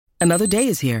Another day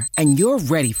is here, and you're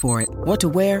ready for it. What to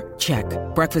wear? Check.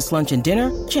 Breakfast, lunch, and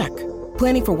dinner? Check.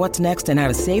 Planning for what's next and how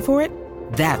to save for it?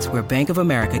 That's where Bank of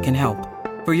America can help.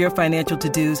 For your financial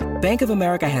to-dos, Bank of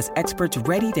America has experts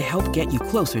ready to help get you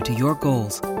closer to your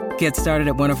goals. Get started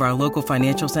at one of our local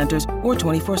financial centers or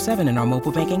 24/7 in our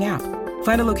mobile banking app.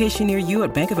 Find a location near you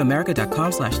at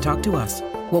bankofamerica.com/talktous.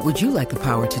 What would you like the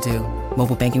power to do?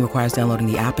 Mobile banking requires downloading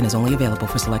the app and is only available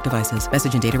for select devices.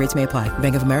 Message and data rates may apply.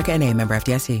 Bank of America N.A., member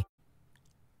FDIC.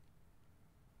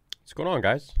 What's going on,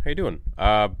 guys? How you doing?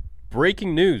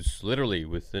 Breaking news, literally,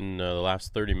 within the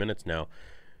last 30 minutes now.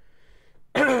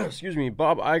 Excuse me.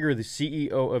 Bob Iger, the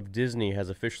CEO of Disney, has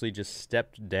officially just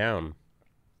stepped down,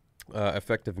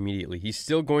 effective immediately. He's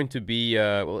still going to be,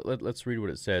 let's read what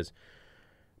it says.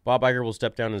 Bob Iger will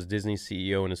step down as Disney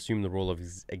CEO and assume the role of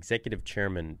executive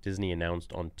chairman, Disney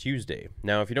announced on Tuesday.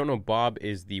 Now, if you don't know, Bob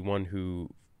is the one who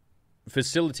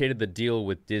facilitated the deal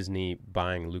with Disney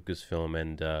buying Lucasfilm,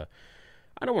 and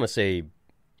I don't want to say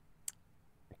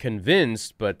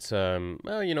convinced, but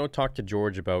talk to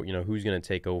George about who's going to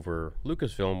take over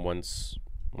Lucasfilm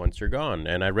once you're gone.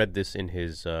 And I read this in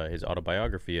his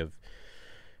autobiography of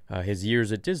his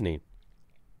years at Disney.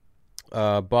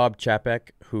 Bob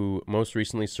Chapek, who most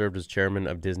recently served as chairman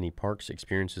of Disney Parks,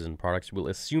 Experiences and Products, will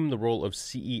assume the role of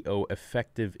CEO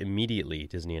effective immediately,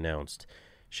 Disney announced.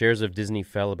 Shares of Disney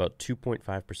fell about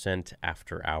 2.5%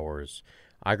 after hours.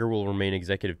 Iger will remain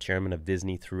executive chairman of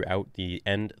Disney through the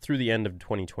end of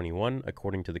 2021,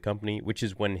 according to the company, which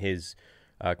is when his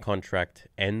contract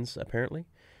ends, apparently.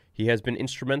 He has been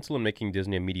instrumental in making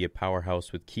Disney a media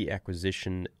powerhouse with key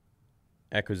acquisitions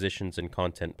and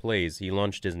content plays. He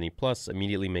launched Disney Plus,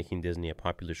 immediately making Disney a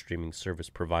popular streaming service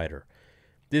provider.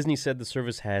 Disney said the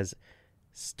service has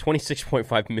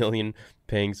 26.5 million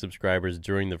paying subscribers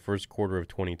during the first quarter of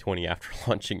 2020 after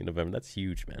launching in November. That's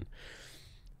huge, man.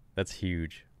 That's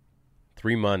huge.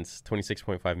 3 months,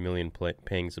 26.5 million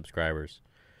paying subscribers.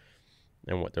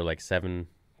 And what, they're like $7,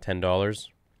 $10?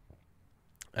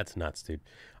 That's nuts, dude.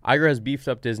 Iger has beefed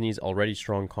up Disney's already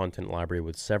strong content library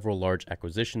with several large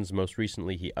acquisitions. Most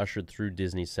recently, he ushered through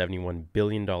Disney's $71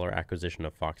 billion acquisition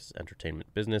of Fox's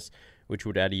entertainment business, which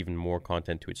would add even more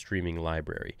content to its streaming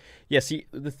library. Yeah, see,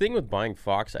 the thing with buying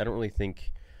Fox, I don't really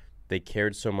think they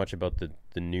cared so much about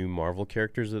the new Marvel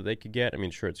characters that they could get. I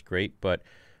mean, sure, it's great, but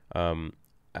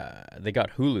they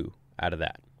got Hulu out of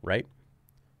that, right?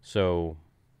 So,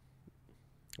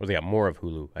 or they got more of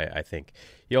Hulu, I think.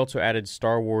 He also added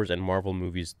Star Wars and Marvel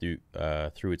movies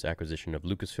through its acquisition of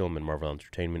Lucasfilm and Marvel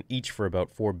Entertainment, each for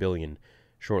about $4 billion.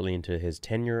 Shortly into his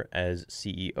tenure as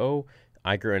CEO,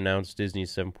 Iger announced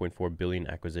Disney's $7.4 billion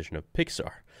acquisition of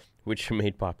Pixar, which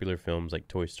made popular films like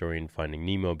Toy Story and Finding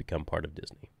Nemo become part of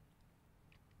Disney.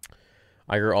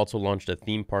 Iger also launched a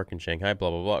theme park in Shanghai, blah,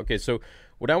 blah, blah. Okay, so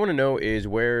what I want to know is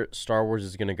where Star Wars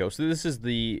is going to go. So this is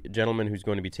the gentleman who's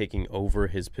going to be taking over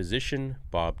his position,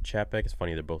 Bob Chapek. It's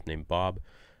funny, they're both named Bob.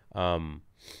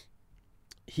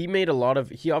 He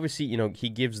obviously, he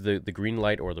gives the green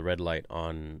light or the red light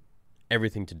on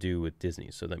everything to do with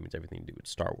Disney. So that means everything to do with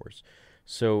Star Wars.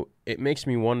 So it makes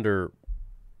me wonder,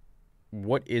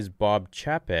 what is Bob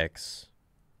Chapek's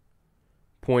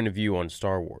point of view on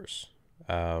Star Wars?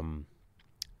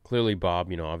 Clearly,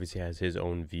 Bob, obviously has his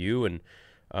own view, and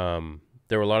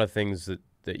there were a lot of things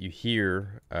that you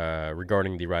hear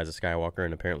regarding the Rise of Skywalker,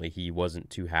 and apparently he wasn't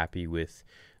too happy with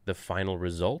the final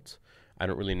result. I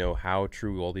don't really know how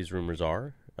true all these rumors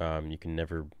are. You can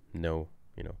never know,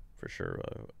 for sure,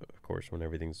 of course, when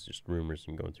everything's just rumors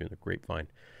and going through the grapevine.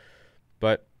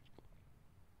 But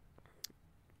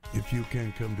if you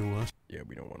can come to us, yeah,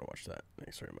 we don't want to watch that.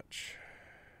 Thanks very much.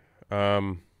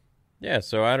 Yeah,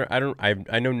 so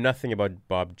I know nothing about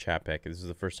Bob Chapek. This is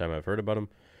the first time I've heard about him,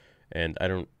 and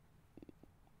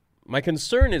my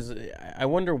concern is, I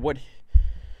wonder what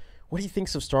he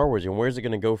thinks of Star Wars and where is it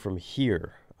going to go from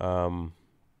here.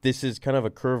 This is kind of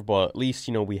a curveball. At least,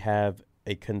 we have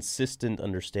a consistent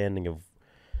understanding of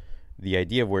the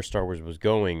idea of where Star Wars was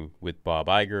going with Bob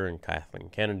Iger and Kathleen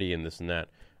Kennedy and this and that.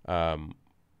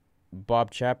 Bob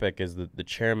Chapek is the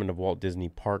chairman of Walt Disney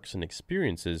Parks and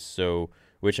Experiences,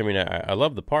 which, I mean, I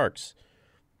love the parks.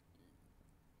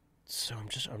 So I'm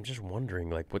just wondering,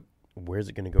 like, where's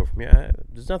it going to go from here?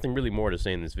 There's nothing really more to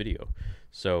say in this video.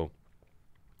 So,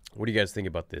 what do you guys think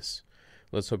about this?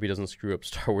 Let's hope he doesn't screw up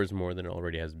Star Wars more than it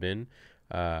already has been.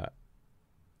 I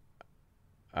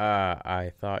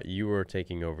thought you were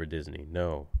taking over Disney.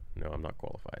 No, I'm not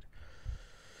qualified.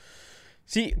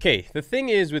 See, okay, the thing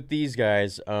is with these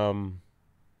guys,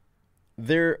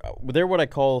 they're what I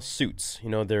call suits.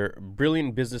 They're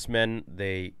brilliant businessmen.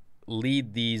 They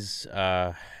lead these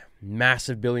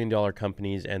massive billion-dollar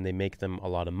companies, and they make them a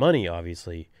lot of money,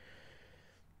 obviously.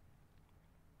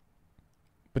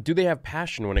 But do they have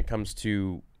passion when it comes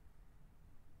to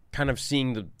kind of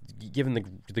giving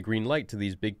the green light to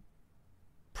these big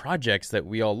projects that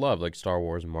we all love, like Star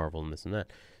Wars and Marvel and this and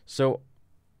that? So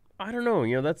I don't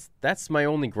know. That's my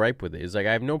only gripe with it. Is like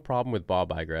I have no problem with Bob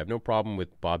Iger. I have no problem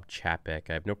with Bob Chapek.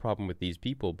 I have no problem with these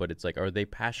people. But it's like, are they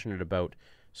passionate about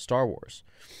Star Wars?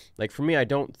 Like for me, I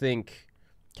don't think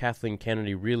Kathleen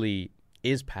Kennedy really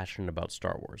is passionate about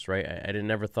Star Wars, right? I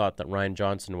never thought that Rian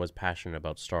Johnson was passionate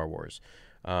about Star Wars.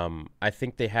 I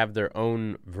think they have their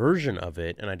own version of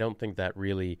it, and I don't think that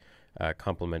really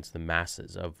complements the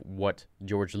masses of what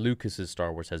George Lucas's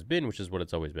Star Wars has been, which is what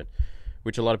it's always been,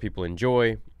 which a lot of people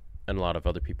enjoy and a lot of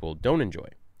other people don't enjoy.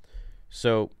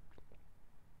 So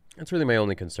that's really my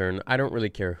only concern. I don't really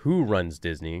care who runs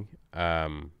Disney,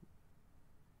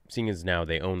 seeing as now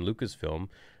they own Lucasfilm.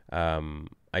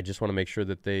 I just want to make sure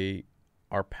that they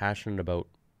are passionate about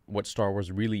what Star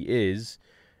Wars really is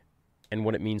and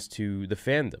what it means to the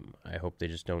fandom. I hope they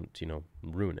just don't,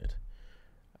 ruin it.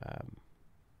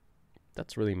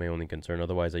 That's really my only concern.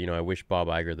 Otherwise, I wish Bob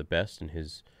Iger the best in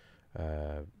his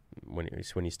when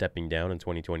he's stepping down in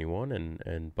 2021,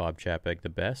 and Bob Chapek the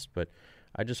best. But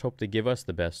I just hope they give us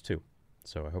the best too.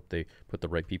 So I hope they put the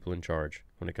right people in charge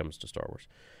when it comes to Star Wars.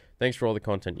 Thanks for all the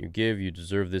content you give. You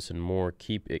deserve this and more.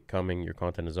 Keep it coming. Your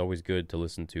content is always good to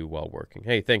listen to while working.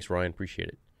 Hey, thanks, Ryan. Appreciate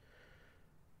it.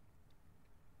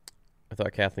 I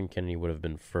thought Kathleen Kennedy would have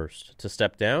been first to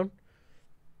step down.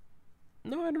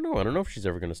 No, I don't know. I don't know if she's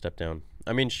ever going to step down.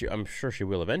 I mean, I'm sure she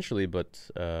will eventually, but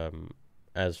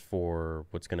as for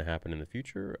what's going to happen in the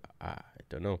future, I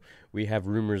don't know. We have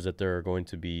rumors that there are going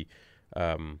to be,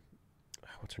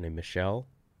 what's her name, Michelle,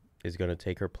 is going to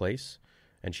take her place,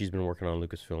 and she's been working on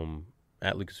Lucasfilm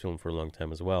for a long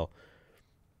time as well.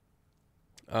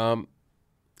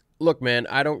 Look, man,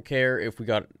 I don't care if we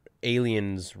got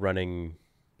aliens running,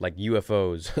 like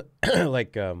UFOs,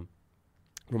 like from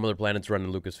other planets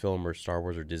running Lucasfilm or Star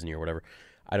Wars or Disney or whatever.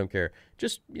 I don't care.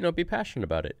 Just, be passionate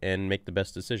about it and make the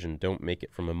best decision. Don't make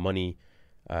it from a money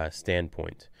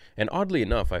standpoint. And oddly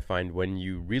enough, I find when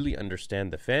you really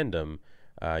understand the fandom,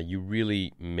 you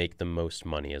really make the most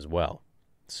money as well.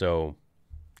 So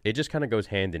it just kind of goes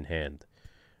hand in hand.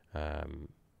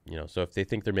 So if they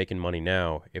think they're making money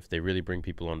now, if they really bring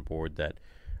people on board that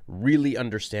really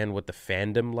understand what the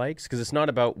fandom likes, because it's not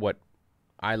about what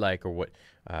I like or what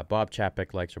Bob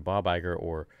Chapek likes or Bob Iger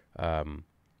or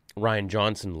Rian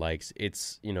Johnson likes.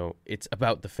 It's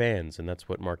about the fans, and that's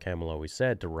what Mark Hamill always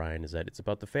said to Ryan, is that it's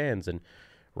about the fans. And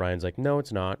Ryan's like, no,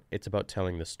 it's not. It's about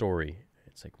telling the story.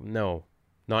 It's like, no,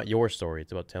 not your story.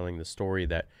 It's about telling the story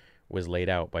that was laid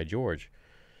out by George.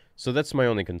 So that's my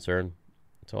only concern.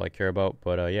 That's all I care about.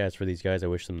 But as for these guys, I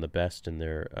wish them the best in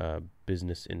their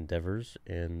business endeavors,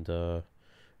 and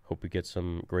hope we get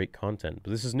some great content.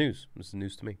 But this is news. This is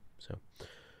news to me. So,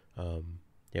 what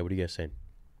are you guys saying?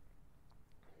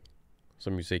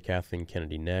 Some of you say Kathleen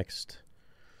Kennedy next.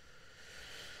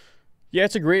 Yeah,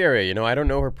 it's a gray area. I don't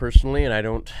know her personally, and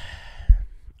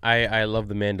I love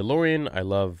The Mandalorian. I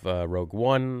love Rogue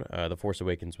One. The Force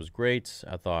Awakens was great.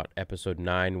 I thought Episode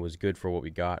 9 was good for what we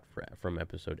got from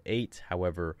Episode 8.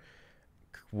 However,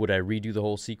 would I redo the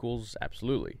whole sequels?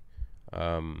 Absolutely. There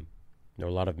were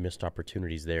a lot of missed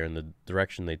opportunities there, and the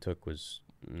direction they took was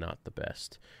not the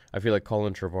best. I feel like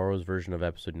Colin Trevorrow's version of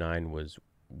Episode 9 was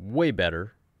way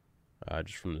better,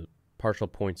 just from the partial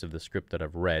points of the script that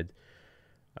I've read.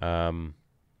 But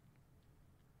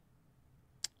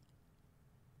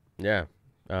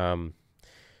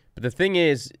the thing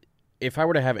is, if I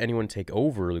were to have anyone take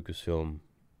over Lucasfilm,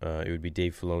 it would be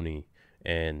Dave Filoni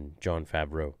and Jon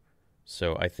Favreau.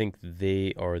 So I think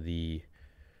they are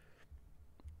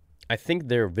I think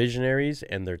they're visionaries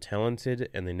and they're talented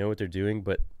and they know what they're doing,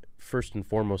 but first and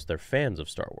foremost, they're fans of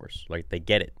Star Wars. Like, they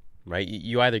get it, right?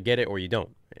 You either get it or you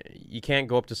don't. You can't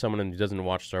go up to someone who doesn't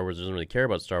watch Star Wars, doesn't really care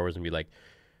about Star Wars, and be like,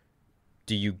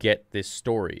 do you get this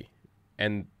story?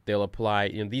 And they'll apply,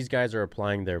 these guys are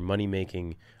applying their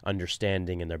money-making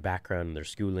understanding and their background and their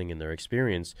schooling and their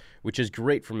experience, which is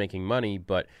great for making money,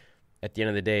 but at the end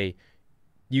of the day,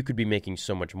 you could be making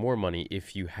so much more money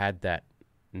if you had that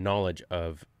knowledge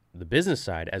of the business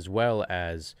side as well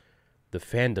as the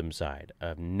fandom side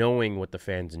of knowing what the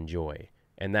fans enjoy.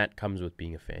 And that comes with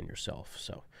being a fan yourself.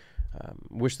 So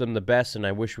wish them the best, and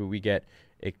I wish we get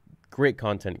a great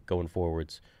content going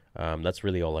forwards. That's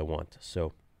really all I want.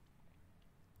 So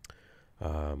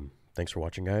thanks for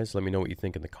watching, guys. Let me know what you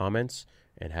think in the comments,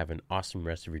 and have an awesome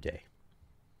rest of your day.